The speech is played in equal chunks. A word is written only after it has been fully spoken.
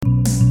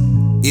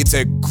It's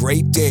a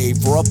great day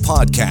for a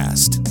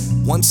podcast.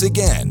 Once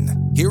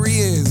again, here he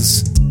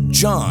is,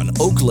 John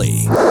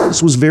Oakley.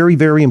 This was very,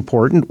 very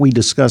important. We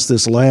discussed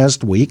this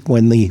last week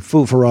when the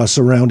foofara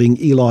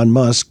surrounding Elon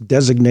Musk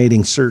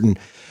designating certain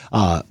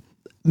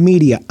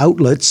media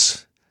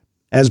outlets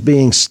as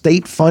being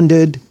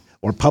state-funded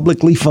or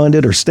publicly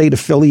funded or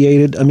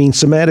state-affiliated. I mean,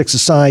 semantics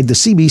aside, the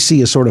CBC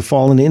has sort of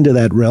fallen into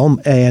that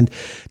realm, and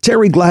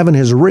Terry Glavin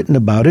has written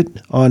about it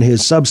on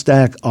his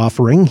Substack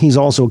offering. He's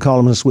also a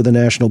columnist with the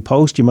National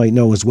Post, you might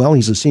know as well.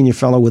 He's a senior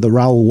fellow with the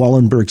Raoul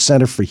Wallenberg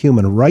Center for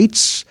Human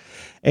Rights,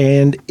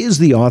 and is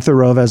the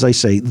author of, as I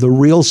say, The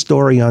Real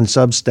Story on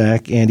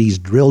Substack, and he's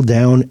drilled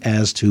down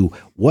as to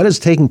what is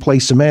taking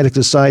place. Semantics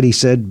aside, he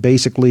said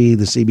basically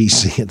the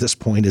CBC at this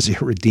point is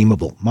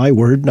irredeemable. My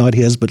word, not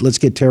his, but let's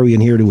get Terry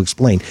in here to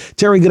explain.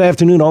 Terry, good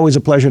afternoon. Always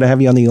a pleasure to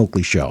have you on the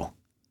Oakley Show.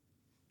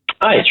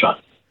 Hi, John.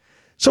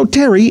 So,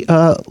 Terry,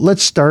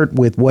 let's start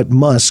with what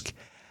Musk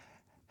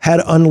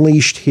had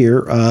unleashed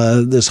here,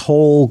 this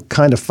whole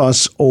kind of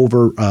fuss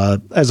over,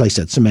 as I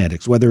said,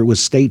 semantics, whether it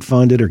was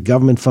state-funded or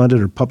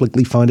government-funded or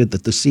publicly funded,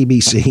 that the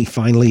CBC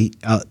finally,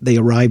 they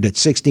arrived at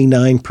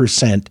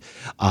 69%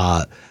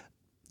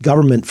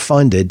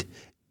 government-funded,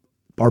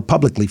 or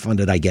publicly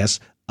funded, I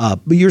guess.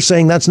 But you're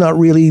saying that's not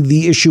really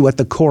the issue at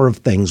the core of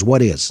things.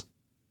 What is?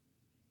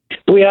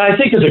 Well, yeah, I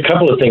think there's a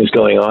couple of things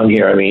going on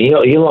here. I mean,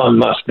 Elon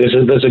Musk, there's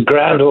a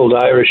grand old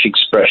Irish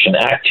expression,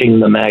 acting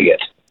the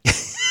maggot.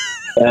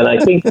 And I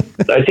think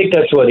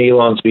that's what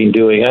Elon's been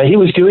doing. He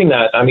was doing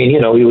that. I mean, he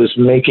was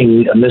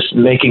making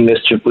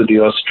mischief with the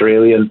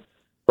Australian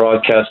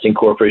Broadcasting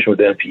Corporation, with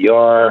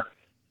NPR,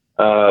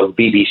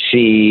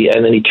 BBC,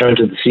 and then he turned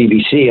to the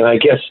CBC. And I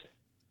guess,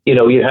 you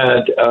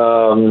had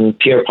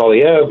Pierre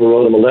Poilievre who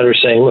wrote him a letter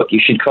saying, look,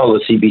 you should call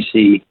the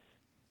CBC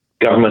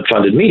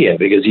government-funded media,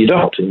 because you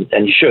don't,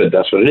 and you should.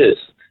 That's what it is.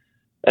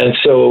 And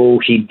so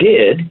he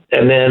did.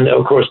 And then,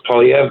 of course,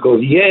 Poilievre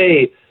goes,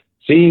 yay,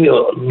 see,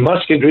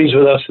 Musk agrees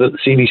with us that the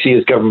CBC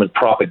is government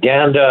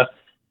propaganda,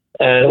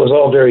 and it was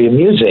all very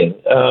amusing.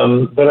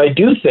 But I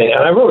do think,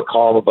 and I wrote a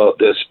column about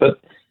this, but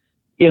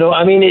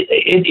I mean,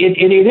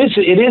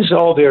 it is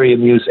all very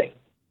amusing,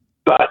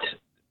 but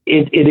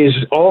it is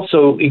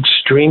also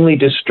extremely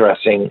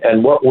distressing.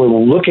 And what we're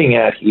looking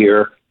at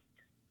here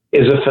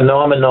is a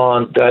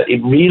phenomenon that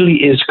it really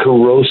is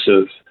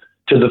corrosive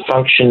to the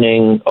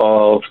functioning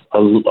of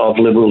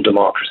liberal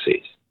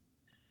democracies.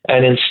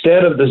 And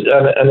instead of this,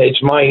 and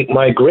it's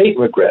my great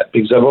regret,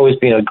 because I've always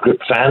been a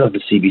fan of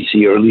the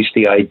CBC, or at least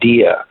the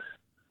idea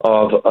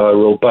of a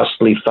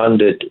robustly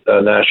funded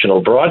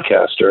national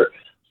broadcaster,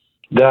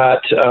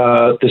 that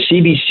the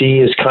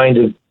CBC is kind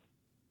of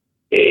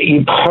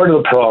part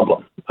of the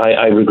problem,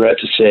 I regret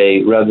to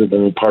say, rather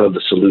than part of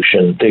the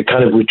solution. They're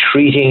kind of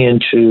retreating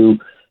into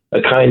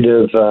a kind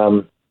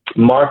of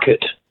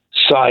market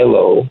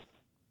silo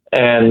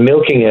and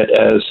milking it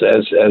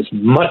as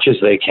much as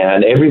they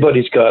can.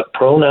 Everybody's got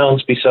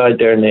pronouns beside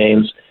their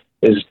names.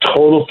 There's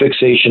total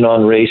fixation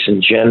on race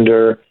and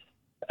gender.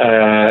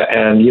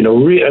 And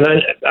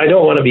I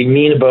don't want to be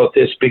mean about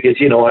this, because,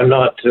 I'm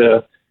not,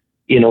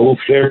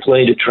 fair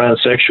play to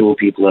transsexual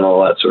people and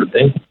all that sort of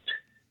thing.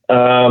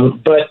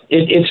 But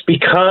it's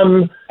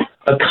become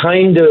a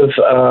kind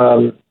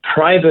of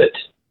private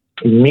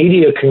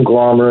media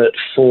conglomerate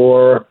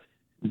for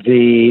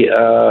the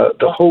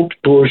haute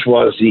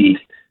bourgeoisie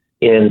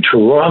in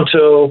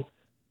Toronto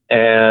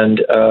and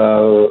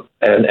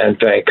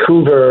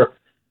Vancouver.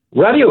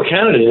 Radio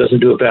Canada doesn't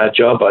do a bad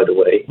job, by the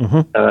way,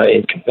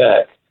 in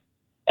Quebec.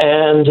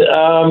 And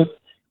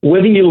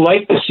whether you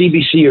like the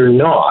CBC or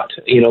not,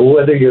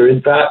 whether you're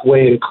in that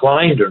way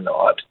inclined or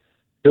not,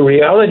 the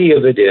reality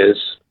of it is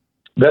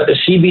that the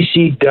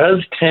CBC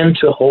does tend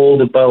to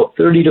hold about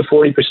 30 to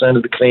 40%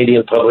 of the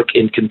Canadian public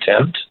in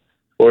contempt,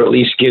 or at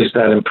least gives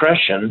that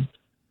impression.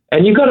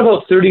 And you've got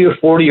about 30 or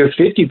 40 or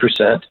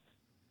 50%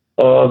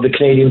 of the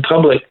Canadian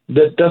public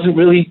that doesn't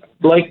really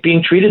like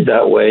being treated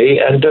that way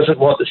and doesn't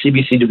want the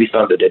CBC to be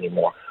funded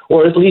anymore,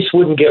 or at least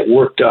wouldn't get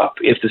worked up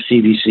if the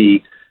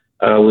CBC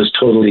was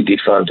totally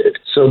defunded.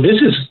 So this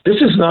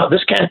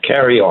can't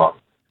carry on.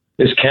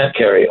 This can't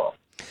carry on.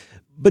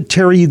 But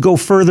Terry, you go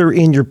further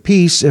in your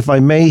piece, if I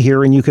may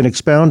here, and you can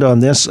expound on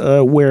this,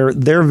 where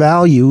their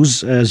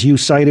values, as you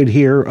cited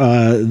here,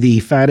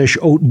 the faddish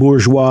haute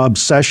bourgeois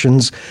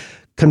obsessions,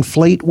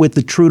 conflate with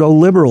the Trudeau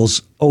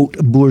Liberals' haute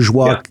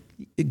bourgeois.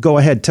 Yeah. Go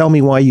ahead. Tell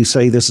me why you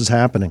say this is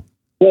happening.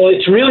 Well,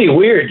 it's really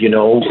weird, It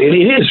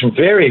is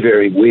very,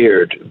 very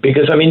weird,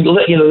 because,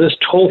 this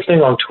whole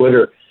thing on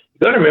Twitter, you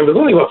got to remember,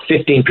 only about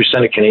 15%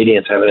 of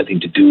Canadians have anything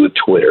to do with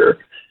Twitter.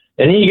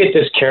 And then you get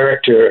this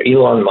character,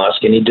 Elon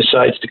Musk, and he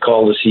decides to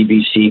call the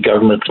CBC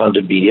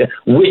government-funded media,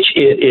 which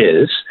it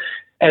is.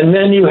 And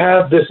then you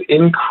have this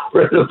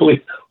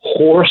incredibly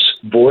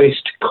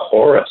hoarse-voiced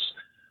chorus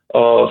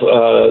of,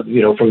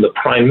 from the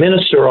Prime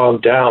Minister on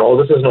down, oh,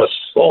 this is an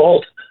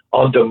assault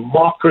on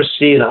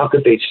democracy, and how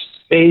could they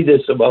say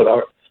this about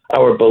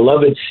our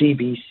beloved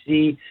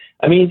CBC?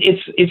 I mean,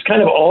 it's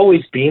kind of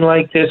always been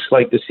like this,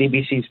 like the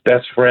CBC's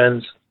best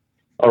friends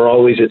are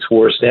always its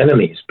worst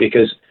enemies,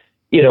 because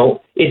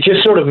it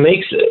just sort of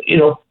makes,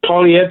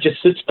 Polyev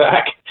just sits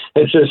back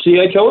and says, see,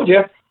 I told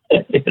you,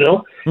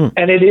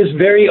 and it is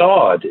very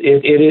odd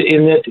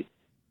in that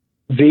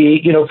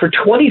for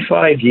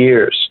 25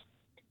 years,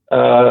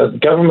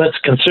 governments,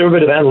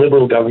 conservative and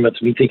liberal governments,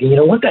 have been thinking,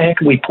 what the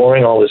heck are we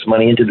pouring all this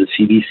money into the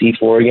CBC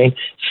for again?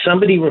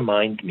 Somebody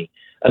remind me.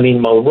 I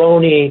mean,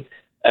 Mulroney,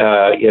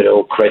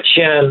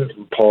 Chrétien,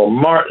 Paul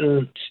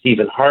Martin,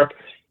 Stephen Harper.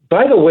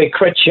 By the way,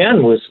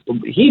 Chrétien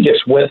he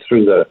just went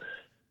through the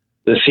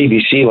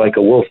CBC like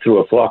a wolf through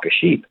a flock of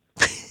sheep.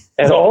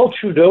 And all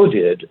Trudeau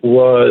did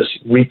was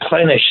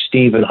replenish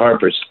Stephen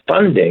Harper's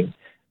funding,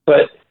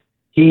 but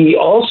he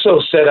also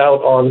set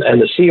out on,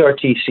 and the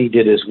CRTC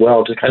did as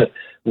well, to kind of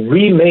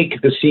remake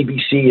the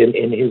CBC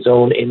in his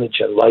own image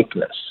and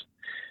likeness.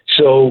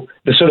 So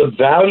the sort of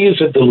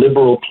values of the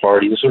Liberal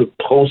Party, the sort of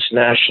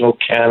post-national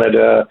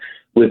Canada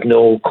with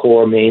no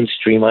core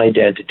mainstream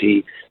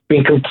identity,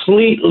 being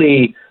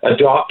completely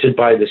adopted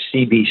by the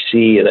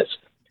CBC, and it's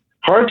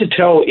hard to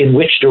tell in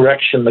which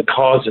direction the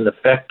cause and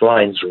effect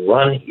lines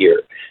run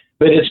here.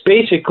 But it's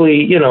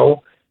basically,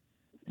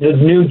 the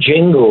new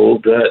jingle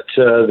that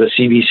the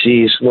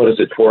CBC's,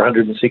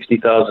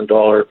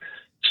 $460,000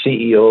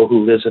 CEO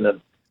who lives in a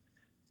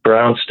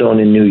brownstone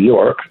in New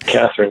York,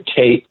 Catherine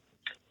Tate,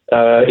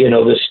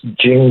 this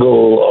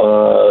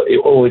jingle,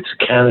 it's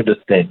a Canada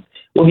thing.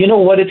 Well, you know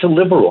what? It's a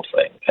liberal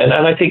thing. And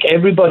I think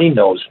everybody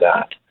knows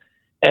that.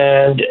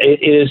 And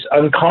it is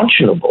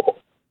unconscionable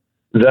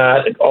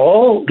that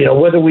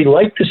whether we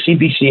like the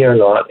CBC or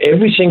not,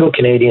 every single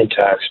Canadian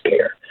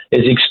taxpayer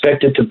is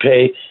expected to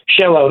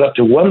shell out up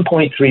to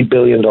 $1.3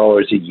 billion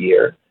a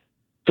year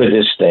for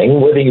this thing,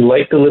 whether you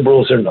like the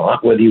Liberals or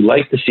not, whether you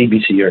like the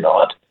CBC or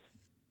not.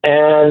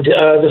 And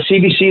the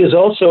CBC is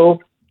also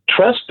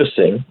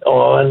trespassing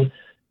on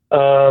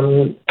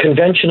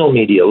conventional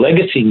media,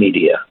 legacy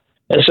media.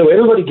 And so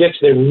everybody gets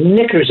their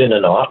knickers in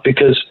a knot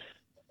because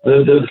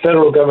the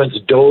federal government's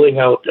doling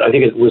out, I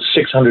think it was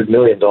 $600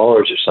 million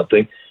or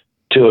something,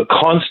 to a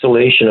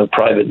constellation of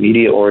private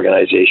media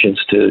organizations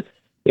to,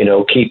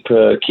 keep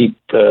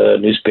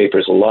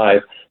newspapers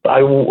alive. I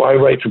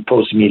write for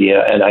Post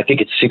Media, and I think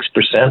it's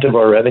 6% of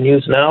our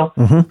revenues now,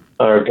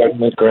 our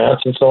government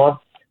grants and so on.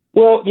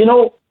 Well,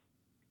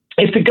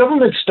 if the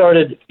government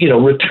started,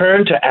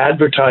 return to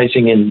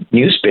advertising in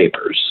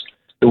newspapers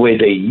the way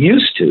they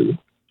used to,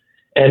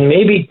 and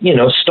maybe,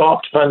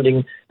 stopped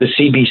funding the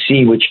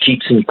CBC, which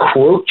keeps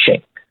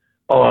encroaching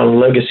on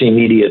legacy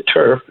media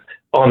turf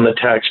on the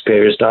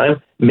taxpayer's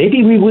dime,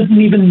 maybe we wouldn't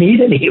even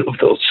need any of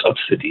those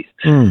subsidies.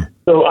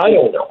 So I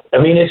don't know. I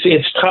mean,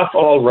 it's tough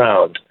all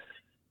round.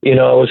 I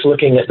was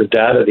looking at the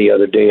data the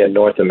other day in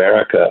North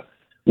America.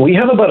 We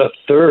have about a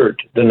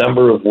third the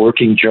number of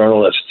working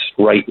journalists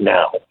right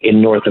now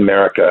in North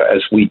America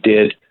as we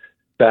did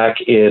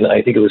back in,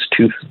 I think it was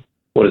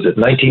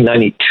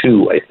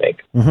 1992, I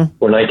think,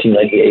 or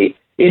 1998.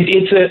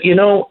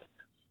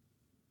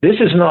 This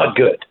is not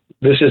good.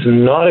 This is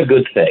not a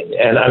good thing.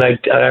 And I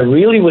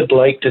really would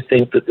like to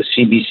think that the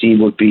CBC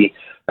would be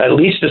at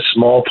least a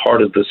small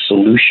part of the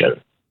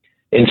solution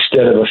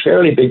instead of a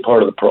fairly big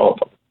part of the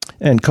problem.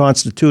 And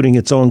constituting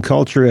its own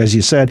culture, as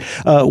you said.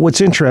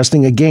 What's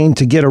interesting, again,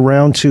 to get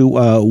around to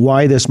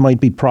why this might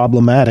be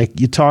problematic,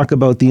 you talk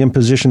about the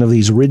imposition of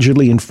these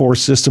rigidly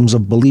enforced systems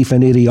of belief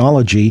and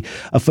ideology,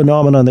 a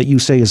phenomenon that you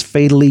say is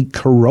fatally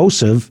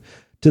corrosive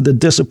to the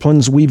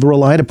disciplines we've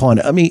relied upon.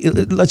 I mean,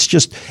 let's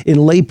just, in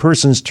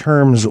layperson's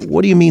terms,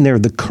 what do you mean there,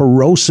 the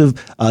corrosive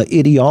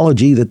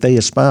ideology that they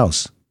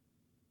espouse?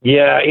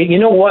 Yeah, you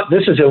know what?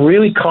 This is a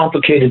really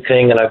complicated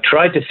thing, and I've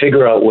tried to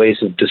figure out ways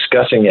of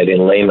discussing it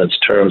in layman's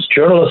terms.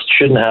 Journalists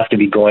shouldn't have to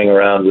be going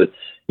around with,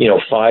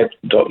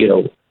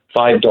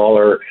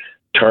 $5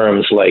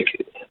 terms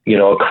like,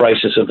 a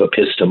crisis of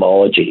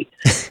epistemology.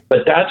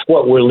 But that's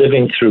what we're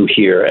living through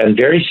here. And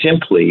very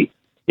simply,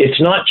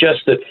 it's not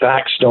just that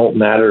facts don't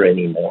matter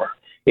anymore.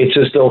 It's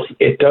as though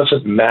it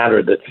doesn't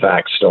matter that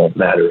facts don't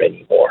matter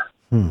anymore.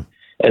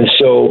 And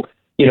so,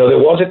 there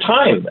was a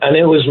time, and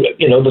it was,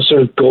 the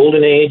sort of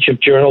golden age of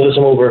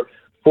journalism over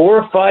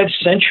 4 or 5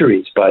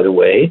 centuries, by the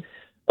way,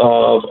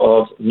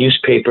 of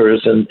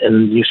newspapers and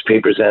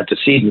newspapers'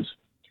 antecedents,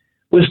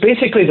 was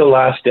basically the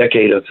last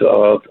decade of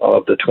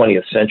the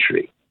 20th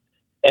century.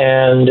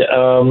 And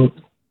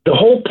the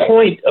whole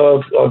point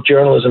of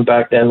journalism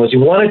back then was you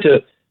wanted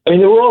to,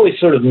 there were always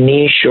sort of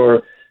niche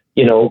or,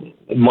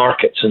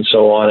 markets and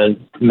so on, and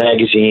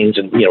magazines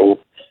and,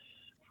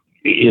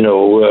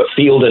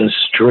 Field and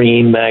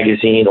Stream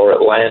magazine or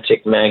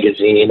Atlantic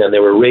magazine, and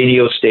there were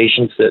radio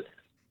stations that,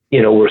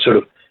 were sort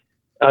of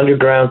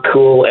underground,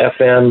 cool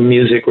FM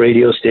music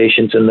radio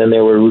stations, and then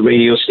there were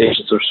radio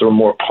stations that were sort of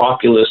more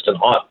populist and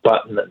hot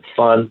button and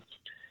fun.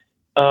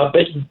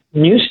 But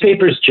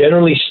newspapers,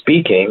 generally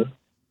speaking,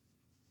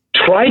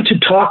 tried to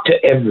talk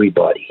to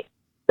everybody,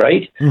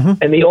 right?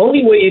 And the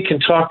only way you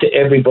can talk to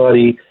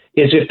everybody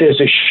is if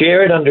there's a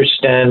shared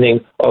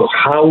understanding of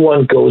how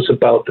one goes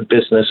about the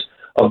business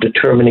of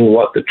determining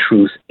what the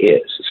truth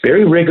is. It's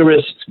very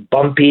rigorous, it's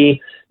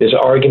bumpy, there's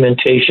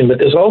argumentation, but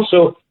there's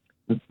also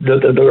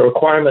the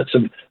requirements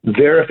of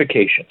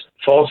verification,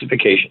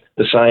 falsification,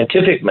 the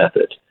scientific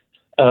method,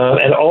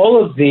 and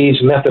all of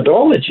these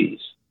methodologies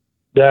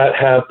that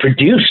have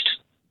produced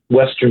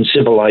Western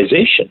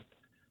civilization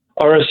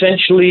are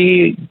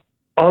essentially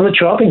on the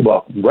chopping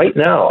block right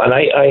now. And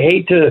I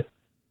hate to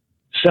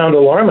sound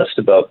alarmist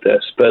about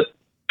this, but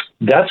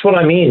that's what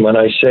I mean when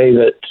I say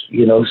that,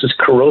 this is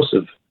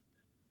corrosive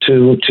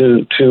to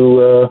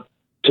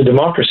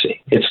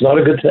democracy. It's not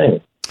a good thing.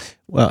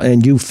 Well,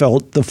 and you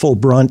felt the full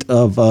brunt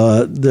of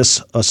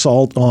this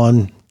assault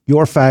on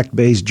your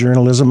fact-based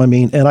journalism.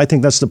 And I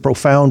think that's the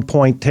profound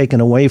point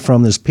taken away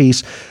from this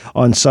piece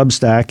on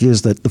Substack,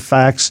 is that the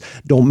facts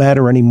don't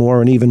matter anymore,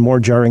 and even more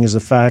jarring is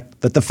the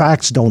fact that the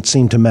facts don't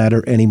seem to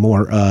matter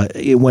anymore.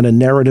 When a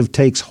narrative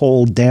takes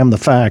hold, damn the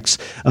facts,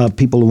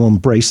 people will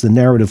embrace the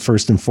narrative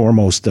first and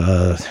foremost.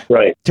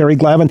 Right. Terry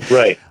Glavin.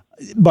 Right.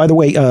 By the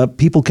way,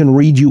 people can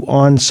read you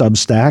on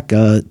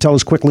Substack. Tell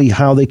us quickly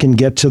how they can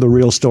get to the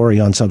real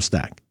story on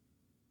Substack.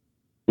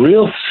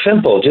 Real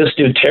simple. Just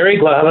do Terry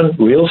Glavin,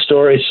 Real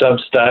Story,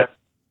 Substack.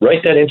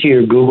 Write that into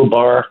your Google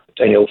bar,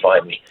 and you'll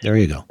find me. There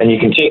you go. And you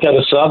can take out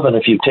a sub, and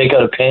if you take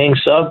out a paying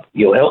sub,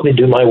 you'll help me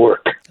do my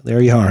work.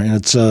 There you are, and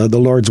it's the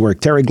Lord's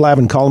work. Terry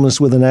Glavin, columnist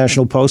with the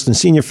National Post and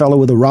senior fellow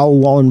with the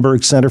Raoul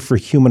Wallenberg Center for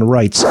Human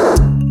Rights.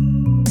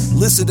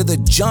 Listen to The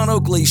John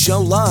Oakley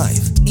Show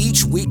live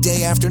each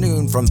weekday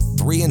afternoon from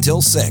 3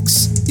 until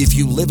 6. If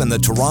you live in the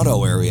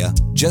Toronto area,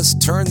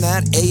 just turn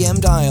that AM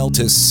dial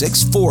to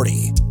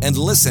 640 and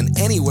listen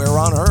anywhere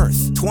on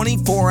Earth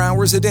 24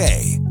 hours a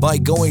day by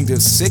going to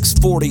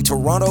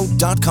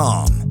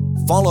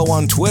 640toronto.com. Follow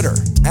on Twitter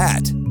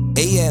at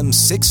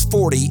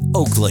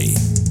AM640Oakley.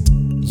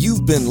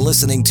 You've been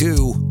listening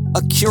to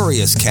A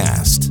Curious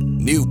Cast.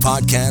 New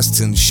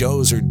podcasts and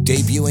shows are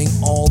debuting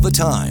all the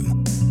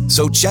time.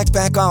 So check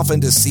back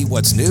often to see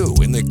what's new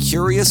in the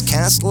Curious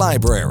Cast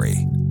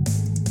library.